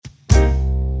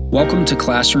Welcome to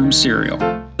Classroom Serial,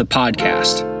 the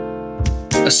podcast,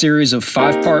 a series of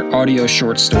 5-part audio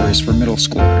short stories for middle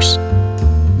schoolers.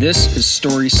 This is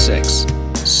Story 6,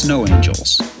 Snow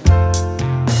Angels.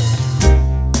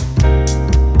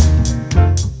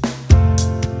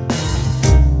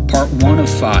 Part 1 of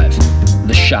 5,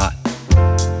 The Shot.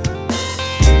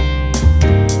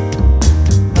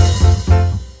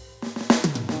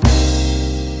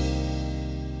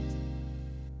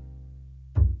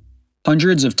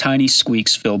 Hundreds of tiny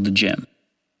squeaks filled the gym.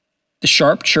 The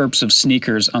sharp chirps of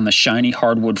sneakers on the shiny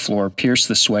hardwood floor pierced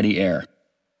the sweaty air.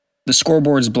 The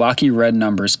scoreboard's blocky red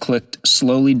numbers clicked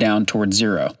slowly down toward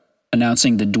 0,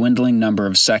 announcing the dwindling number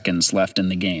of seconds left in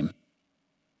the game.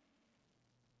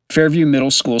 Fairview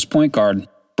Middle School's point guard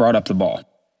brought up the ball.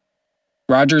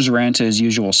 Rodgers ran to his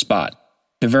usual spot,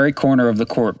 the very corner of the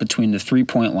court between the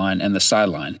three-point line and the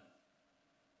sideline.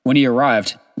 When he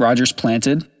arrived, Rodgers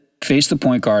planted, faced the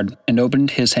point guard, and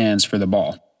opened his hands for the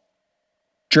ball.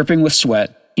 Dripping with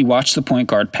sweat, he watched the point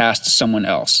guard pass to someone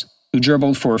else, who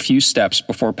dribbled for a few steps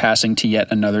before passing to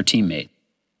yet another teammate.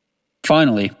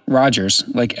 Finally, Rodgers,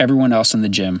 like everyone else in the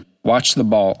gym, watched the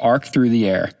ball arc through the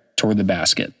air toward the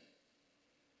basket.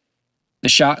 The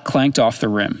shot clanked off the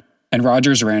rim, and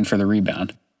Rodgers ran for the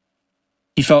rebound.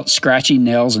 He felt scratchy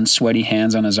nails and sweaty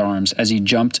hands on his arms as he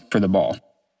jumped for the ball.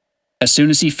 As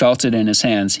soon as he felt it in his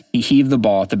hands, he heaved the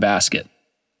ball at the basket.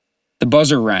 The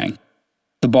buzzer rang.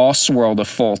 The ball swirled a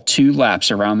full 2 laps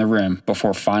around the rim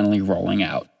before finally rolling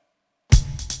out.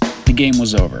 The game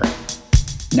was over.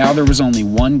 Now there was only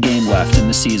one game left in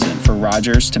the season for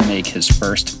Rodgers to make his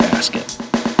first basket.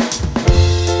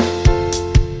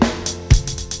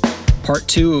 Part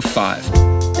 2 of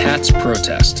 5, Pat's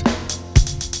Protest.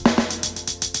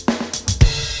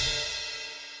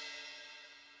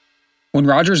 When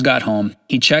Rodgers got home,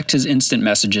 he checked his instant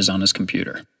messages on his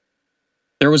computer.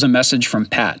 There was a message from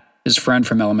Pat, his friend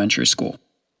from elementary school.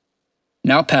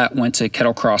 Now Pat went to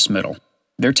Kettle Cross Middle,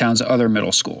 their town's other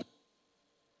middle school.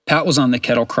 Pat was on the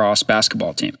Kettle Cross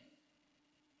basketball team.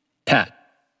 Pat: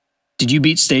 did you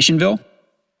beat Stationville?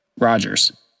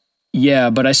 Rodgers: yeah,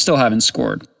 but I still haven't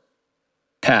scored.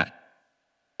 Pat: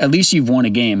 at least you've won a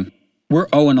game. We're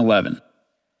 0-11.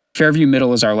 Fairview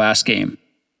Middle is our last game.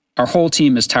 Our whole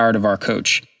team is tired of our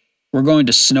coach. We're going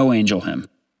to snow angel him.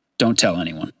 Don't tell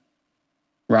anyone.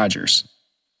 Rodgers: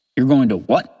 you're going to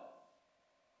what?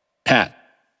 Pat: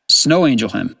 snow angel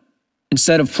him.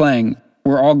 Instead of playing,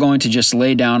 we're all going to just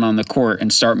lay down on the court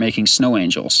and start making snow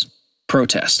angels.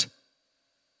 Protest.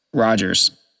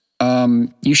 Rodgers: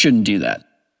 you shouldn't do that.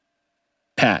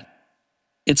 Pat: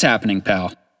 it's happening,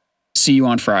 pal. See you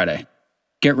on Friday.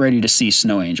 Get ready to see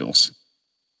snow angels.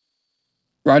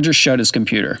 Rodgers shut his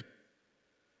computer.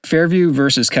 Fairview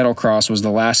versus Kettle Cross was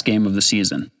the last game of the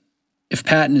season. If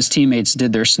Pat and his teammates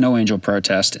did their snow angel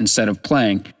protest instead of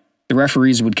playing, the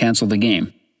referees would cancel the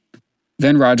game.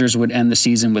 Then Rodgers would end the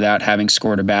season without having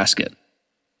scored a basket.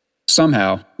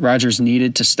 Somehow, Rodgers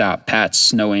needed to stop Pat's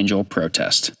snow angel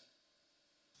protest.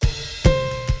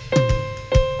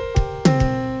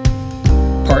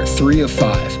 Part 3 of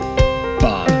 5,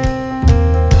 Bob.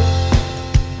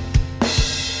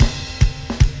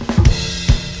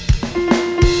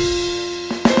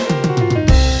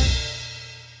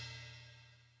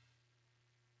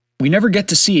 We never get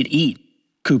to see it eat,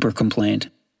 Cooper complained.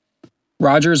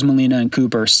 Rodgers, Molina, and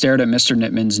Cooper stared at Mr.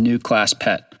 Nittman's new class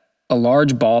pet, a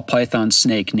large ball python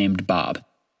snake named Bob.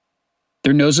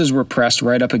 Their noses were pressed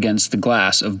right up against the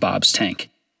glass of Bob's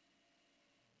tank.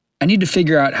 I need to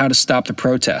figure out how to stop the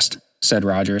protest, said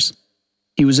Rodgers.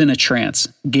 He was in a trance,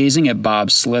 gazing at Bob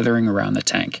slithering around the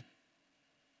tank.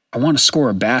 I want to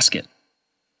score a basket.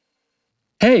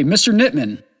 Hey, Mr.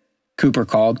 Nittman, Cooper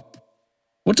called.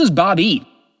 What does Bob eat?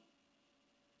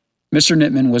 Mr.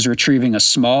 Nittman was retrieving a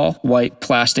small, white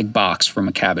plastic box from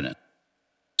a cabinet.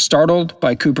 Startled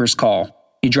by Cooper's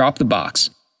call, he dropped the box.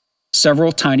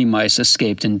 Several tiny mice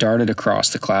escaped and darted across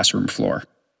the classroom floor.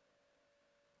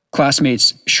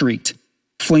 Classmates shrieked,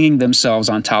 flinging themselves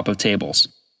on top of tables.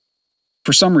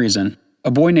 For some reason,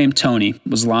 a boy named Tony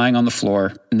was lying on the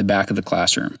floor in the back of the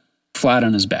classroom, flat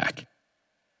on his back.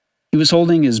 He was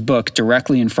holding his book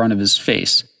directly in front of his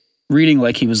face, reading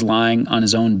like he was lying on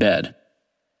his own bed.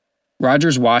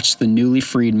 Rodgers watched the newly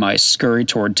freed mice scurry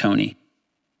toward Tony.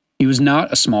 He was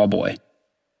not a small boy,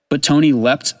 but Tony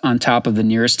leapt on top of the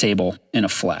nearest table in a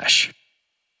flash.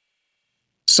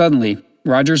 Suddenly,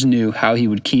 Rodgers knew how he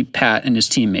would keep Pat and his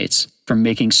teammates from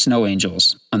making snow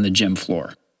angels on the gym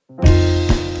floor.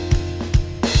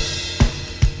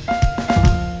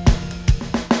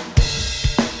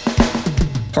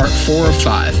 Part 4 of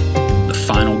 5, the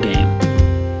final game.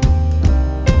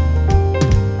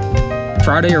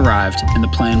 Friday arrived, and the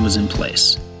plan was in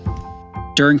place.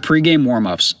 During pregame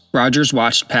warm-ups, Rodgers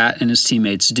watched Pat and his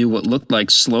teammates do what looked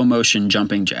like slow-motion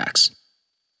jumping jacks.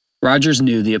 Rodgers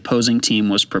knew the opposing team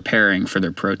was preparing for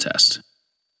their protest.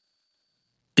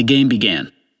 The game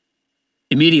began.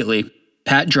 Immediately,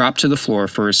 Pat dropped to the floor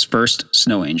for his first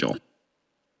snow angel.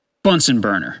 "Bunsen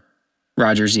burner,"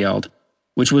 Rodgers yelled,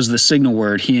 which was the signal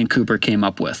word he and Cooper came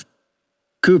up with.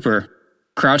 Cooper,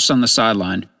 crouched on the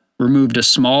sideline, removed a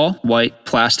small, white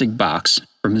plastic box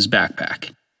from his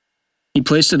backpack. He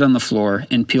placed it on the floor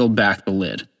and peeled back the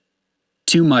lid.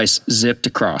 2 mice zipped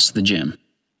across the gym.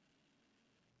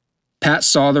 Pat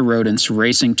saw the rodents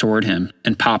racing toward him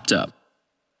and popped up.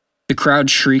 The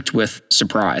crowd shrieked with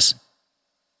surprise.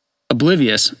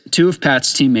 Oblivious, 2 of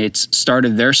Pat's teammates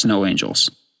started their snow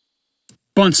angels.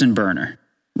 "Bunsen burner,"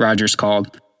 Rodgers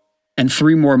called, and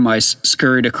 3 more mice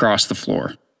scurried across the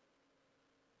floor.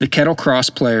 The Kettle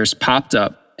Cross players popped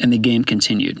up and the game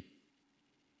continued.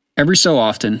 Every so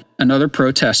often, another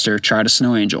protester tried a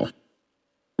snow angel.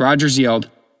 Rodgers yelled,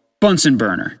 "Bunsen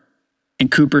burner,"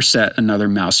 and Cooper set another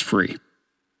mouse free.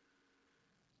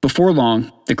 Before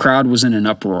long, the crowd was in an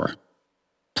uproar.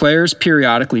 Players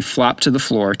periodically flopped to the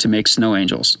floor to make snow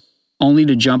angels, only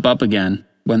to jump up again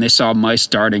when they saw mice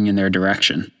darting in their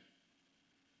direction.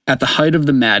 At the height of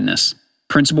the madness,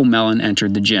 Principal Mellon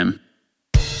entered the gym.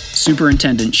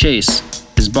 Superintendent Chase,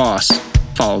 his boss,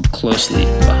 followed closely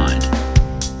behind.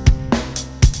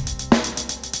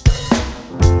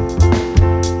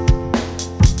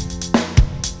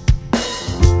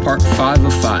 Part 5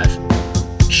 of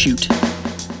 5. Shoot.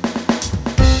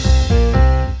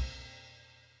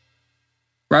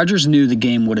 Rodgers knew the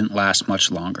game wouldn't last much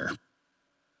longer.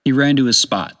 He ran to his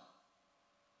spot.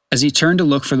 As he turned to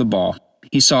look for the ball,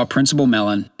 he saw Principal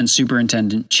Mellon and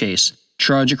Superintendent Chase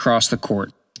trudge across the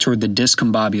court toward the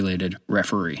discombobulated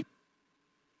referee.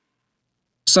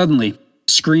 Suddenly,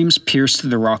 screams pierced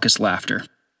the raucous laughter.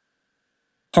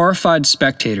 Horrified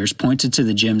spectators pointed to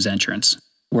the gym's entrance,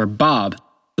 where Bob,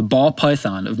 the ball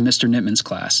python of Mr. Nittman's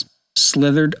class,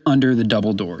 slithered under the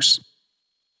double doors.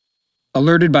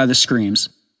 Alerted by the screams,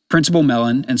 Principal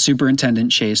Mellon and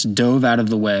Superintendent Chase dove out of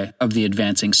the way of the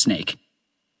advancing snake.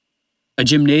 A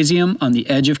gymnasium on the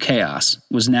edge of chaos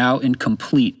was now in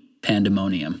complete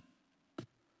pandemonium.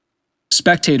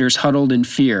 Spectators huddled in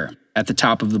fear at the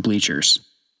top of the bleachers.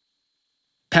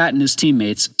 Pat and his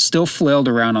teammates still flailed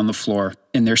around on the floor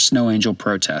in their snow angel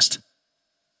protest.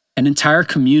 An entire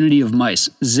community of mice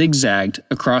zigzagged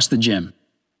across the gym,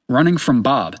 running from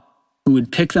Bob, who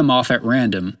would pick them off at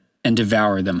random and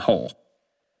devour them whole.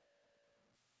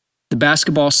 The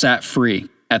basketball sat free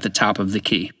at the top of the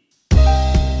key.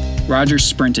 Rodgers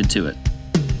sprinted to it.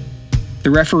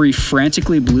 The referee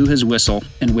frantically blew his whistle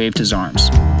and waved his arms.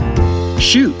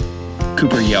 "Shoot!"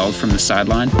 Cooper yelled from the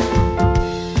sideline.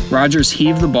 Rodgers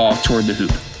heaved the ball toward the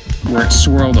hoop, where it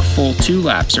swirled a full 2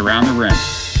 laps around the rim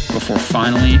before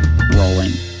finally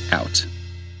rolling out.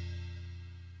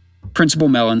 Principal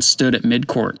Mellon stood at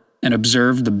midcourt and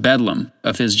observed the bedlam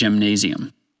of his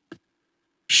gymnasium.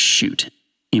 "Shoot,"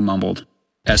 he mumbled,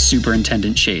 as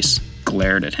Superintendent Chase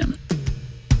glared at him.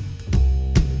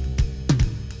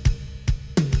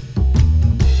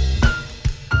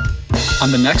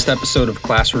 On the next episode of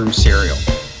Classroom Serial,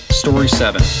 Story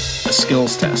 7, A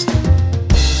Skills Test.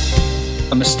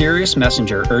 A mysterious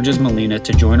messenger urges Melina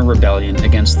to join a rebellion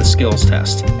against the skills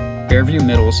test, Fairview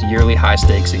Middle's yearly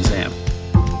high-stakes exam.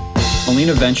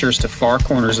 Melina ventures to far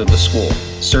corners of the school,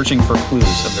 searching for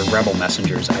clues of the rebel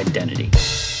messenger's identity.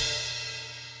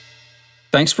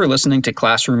 Thanks for listening to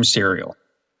Classroom Serial,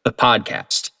 the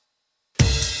podcast.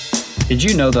 Did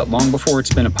you know that long before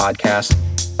it's been a podcast,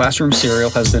 Classroom Serial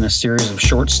has been a series of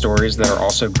short stories that are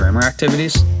also grammar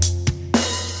activities?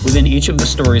 Within each of the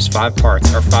story's 5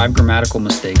 parts are 5 grammatical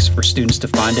mistakes for students to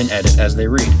find and edit as they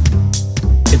read.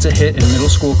 It's a hit in middle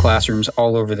school classrooms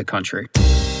all over the country.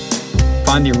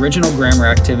 Find the original grammar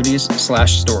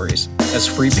activities/stories as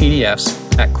free PDFs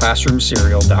at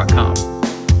classroomserial.com.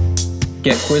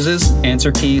 Get quizzes,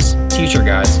 answer keys, teacher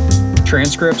guides,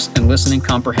 transcripts, and listening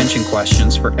comprehension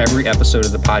questions for every episode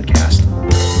of the podcast,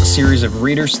 a series of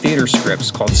Reader's Theater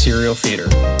scripts called Serial Theater,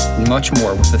 and much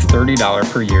more with a $30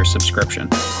 per year subscription.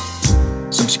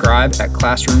 Subscribe at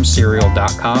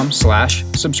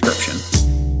classroomserial.com/subscription.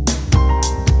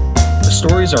 The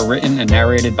stories are written and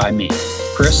narrated by me,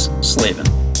 Chris Slavin.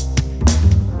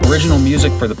 Original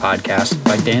music for the podcast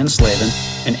by Dan Slavin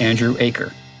and Andrew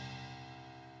Aker.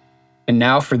 And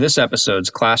now for this episode's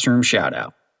classroom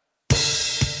shoutout.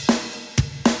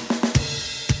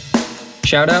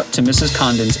 Shout out to Mrs.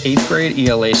 Condon's 8th grade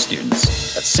ELA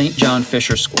students at St. John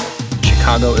Fisher School,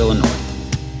 Chicago, Illinois.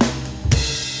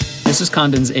 Mrs. Mrs.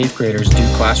 Condon's 8th graders do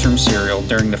classroom serial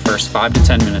during the first 5 to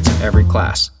 10 minutes of every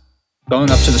class, going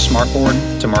up to the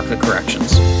smartboard to mark the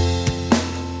corrections.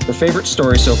 Her favorite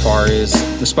story so far is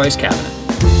The Spice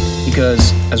Cabinet,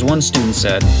 because, as one student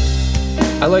said,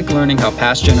 "I like learning how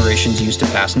past generations used to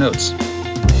pass notes.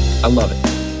 I love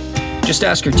it. Just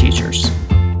ask your teachers.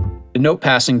 The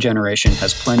note-passing generation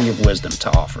has plenty of wisdom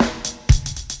to offer."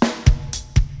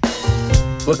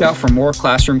 Look out for more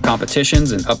classroom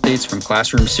competitions and updates from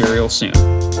Classroom Serial soon.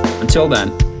 Until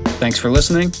then, thanks for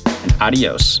listening, and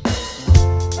adios.